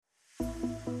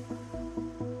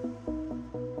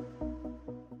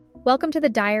Welcome to the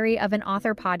Diary of an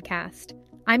Author podcast.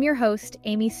 I'm your host,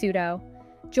 Amy Sudo.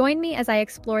 Join me as I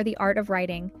explore the art of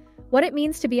writing, what it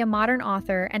means to be a modern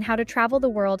author, and how to travel the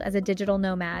world as a digital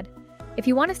nomad. If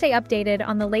you want to stay updated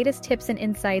on the latest tips and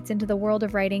insights into the world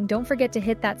of writing, don't forget to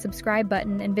hit that subscribe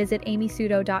button and visit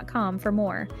amysudo.com for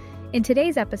more. In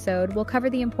today's episode, we'll cover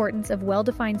the importance of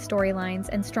well-defined storylines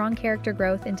and strong character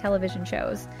growth in television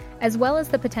shows, as well as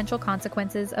the potential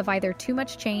consequences of either too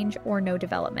much change or no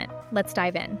development. Let's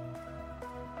dive in.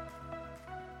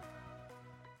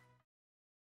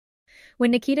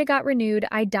 When Nikita got renewed,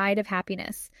 I died of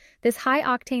happiness. This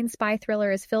high-octane spy thriller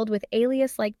is filled with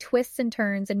Alias-like twists and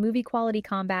turns and movie-quality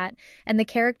combat, and the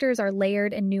characters are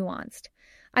layered and nuanced.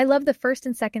 I love the first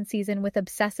and second season with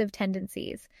obsessive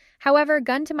tendencies. However,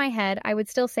 gun to my head, I would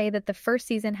still say that the first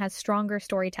season has stronger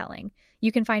storytelling.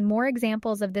 You can find more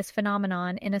examples of this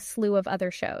phenomenon in a slew of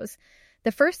other shows.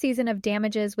 The first season of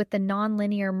Damages with the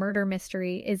non-linear murder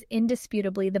mystery is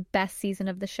indisputably the best season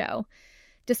of the show.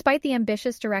 Despite the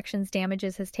ambitious directions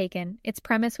Damages has taken, its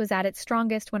premise was at its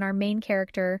strongest when our main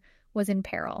character was in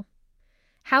peril.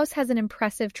 House has an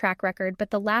impressive track record, but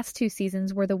the last two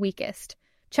seasons were the weakest.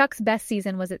 Chuck's best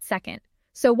season was its second.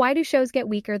 So why do shows get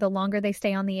weaker the longer they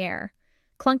stay on the air?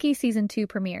 Clunky Season 2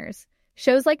 premieres.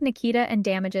 Shows like Nikita and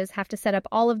Damages have to set up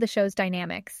all of the show's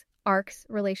dynamics, arcs,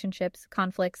 relationships,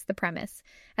 conflicts, the premise,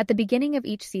 at the beginning of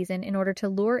each season in order to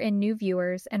lure in new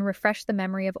viewers and refresh the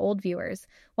memory of old viewers,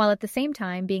 while at the same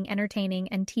time being entertaining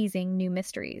and teasing new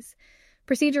mysteries.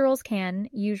 Procedurals can,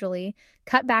 usually,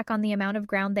 cut back on the amount of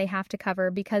ground they have to cover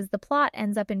because the plot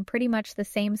ends up in pretty much the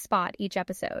same spot each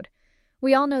episode.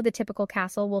 We all know the typical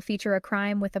castle will feature a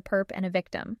crime with a perp and a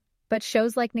victim. But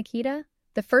shows like Nikita?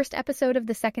 The first episode of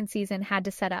the second season had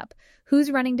to set up who's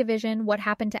running Division, what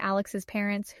happened to Alex's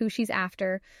parents, who she's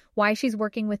after, why she's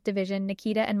working with Division,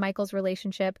 Nikita and Michael's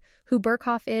relationship, who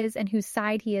Burkhoff is and whose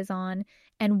side he is on,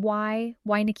 and why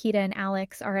Nikita and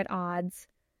Alex are at odds.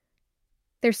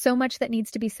 There's so much that needs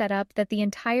to be set up that the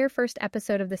entire first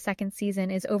episode of the second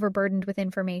season is overburdened with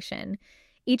information.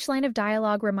 Each line of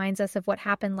dialogue reminds us of what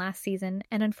happened last season,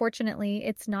 and unfortunately,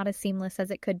 it's not as seamless as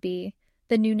it could be.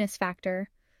 The newness factor.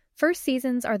 First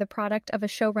seasons are the product of a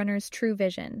showrunner's true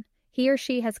vision. He or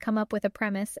she has come up with a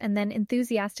premise and then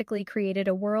enthusiastically created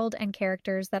a world and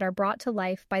characters that are brought to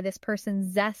life by this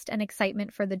person's zest and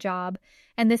excitement for the job,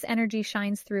 and this energy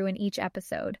shines through in each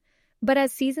episode. But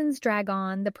as seasons drag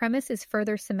on, the premise is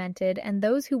further cemented, and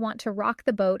those who want to rock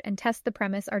the boat and test the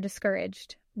premise are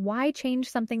discouraged. Why change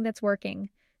something that's working?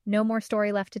 No more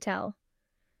story left to tell.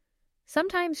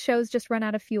 Sometimes shows just run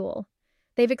out of fuel.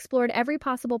 They've explored every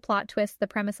possible plot twist the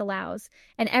premise allows,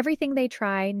 and everything they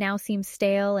try now seems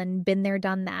stale and been there,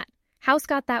 done that. House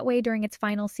got that way during its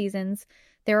final seasons.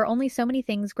 There are only so many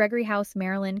things Gregory House,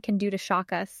 Maryland, can do to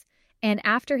shock us, and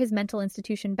after his mental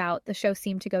institution bout, the show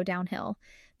seemed to go downhill.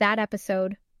 That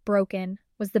episode, Broken,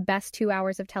 was the best 2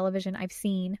 hours of television I've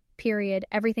seen, period.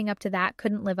 Everything up to that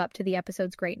couldn't live up to the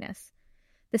episode's greatness.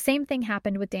 The same thing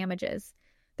happened with Damages.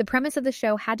 The premise of the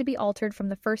show had to be altered from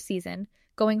the first season,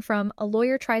 going from a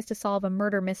lawyer tries to solve a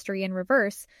murder mystery in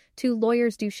reverse to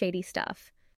lawyers do shady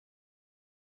stuff.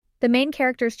 The main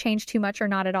characters change too much or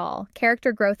not at all.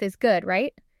 Character growth is good,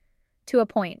 right? To a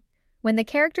point. When the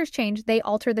characters change, they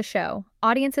alter the show.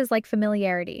 Audiences like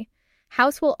familiarity.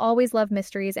 House will always love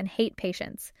mysteries and hate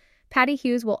patience. Patty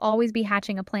Hughes will always be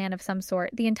hatching a plan of some sort.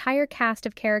 The entire cast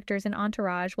of characters in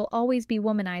Entourage will always be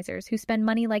womanizers who spend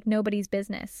money like nobody's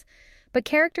business. But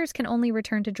characters can only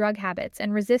return to drug habits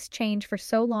and resist change for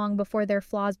so long before their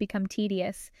flaws become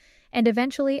tedious. And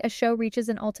eventually, a show reaches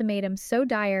an ultimatum so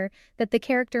dire that the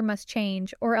character must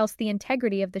change, or else the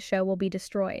integrity of the show will be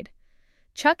destroyed.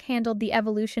 Chuck handled the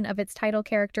evolution of its title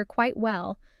character quite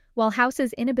well, while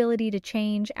House's inability to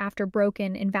change after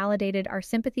Broken invalidated our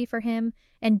sympathy for him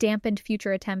and dampened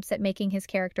future attempts at making his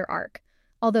character arc,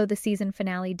 although the season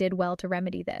finale did well to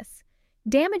remedy this.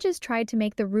 Damages tried to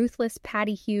make the ruthless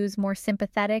Patty Hughes more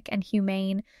sympathetic and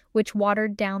humane, which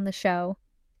watered down the show.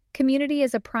 Community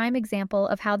is a prime example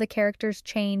of how the characters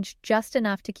changed just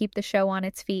enough to keep the show on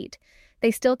its feet. They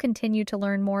still continue to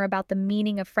learn more about the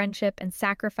meaning of friendship and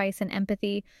sacrifice and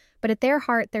empathy, but at their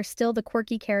heart, they're still the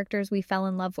quirky characters we fell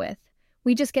in love with.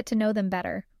 We just get to know them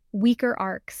better. Weaker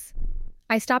arcs.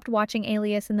 I stopped watching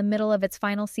Alias in the middle of its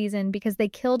final season because they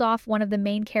killed off one of the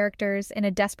main characters in a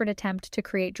desperate attempt to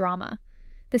create drama.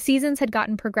 The seasons had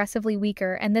gotten progressively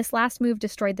weaker, and this last move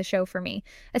destroyed the show for me,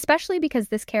 especially because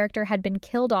this character had been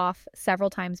killed off several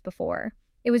times before.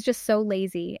 It was just so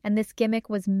lazy, and this gimmick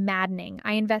was maddening.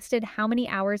 I invested how many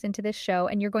hours into this show,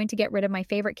 and you're going to get rid of my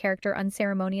favorite character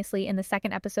unceremoniously in the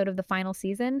second episode of the final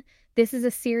season? This is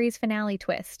a series finale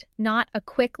twist, not a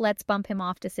quick let's bump him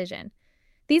off decision.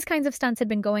 These kinds of stunts had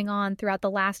been going on throughout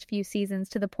the last few seasons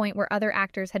to the point where other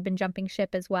actors had been jumping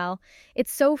ship as well.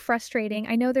 It's so frustrating.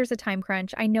 I know there's a time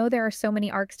crunch. I know there are so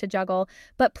many arcs to juggle,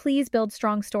 but please build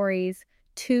strong stories.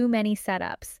 Too many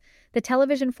setups. The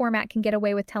television format can get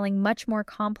away with telling much more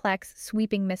complex,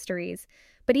 sweeping mysteries.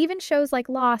 But even shows like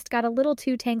Lost got a little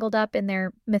too tangled up in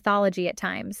their mythology at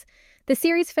times. The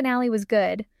series finale was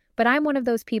good, but I'm one of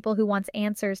those people who wants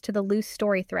answers to the loose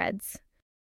story threads.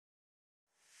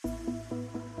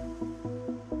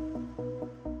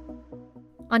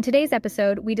 On today's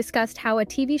episode, we discussed how a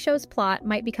TV show's plot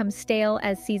might become stale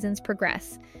as seasons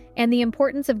progress, and the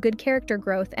importance of good character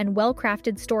growth and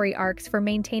well-crafted story arcs for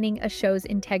maintaining a show's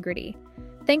integrity.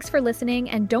 Thanks for listening,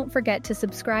 and don't forget to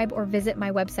subscribe or visit my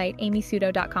website,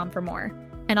 amysudo.com, for more.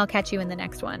 And I'll catch you in the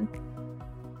next one.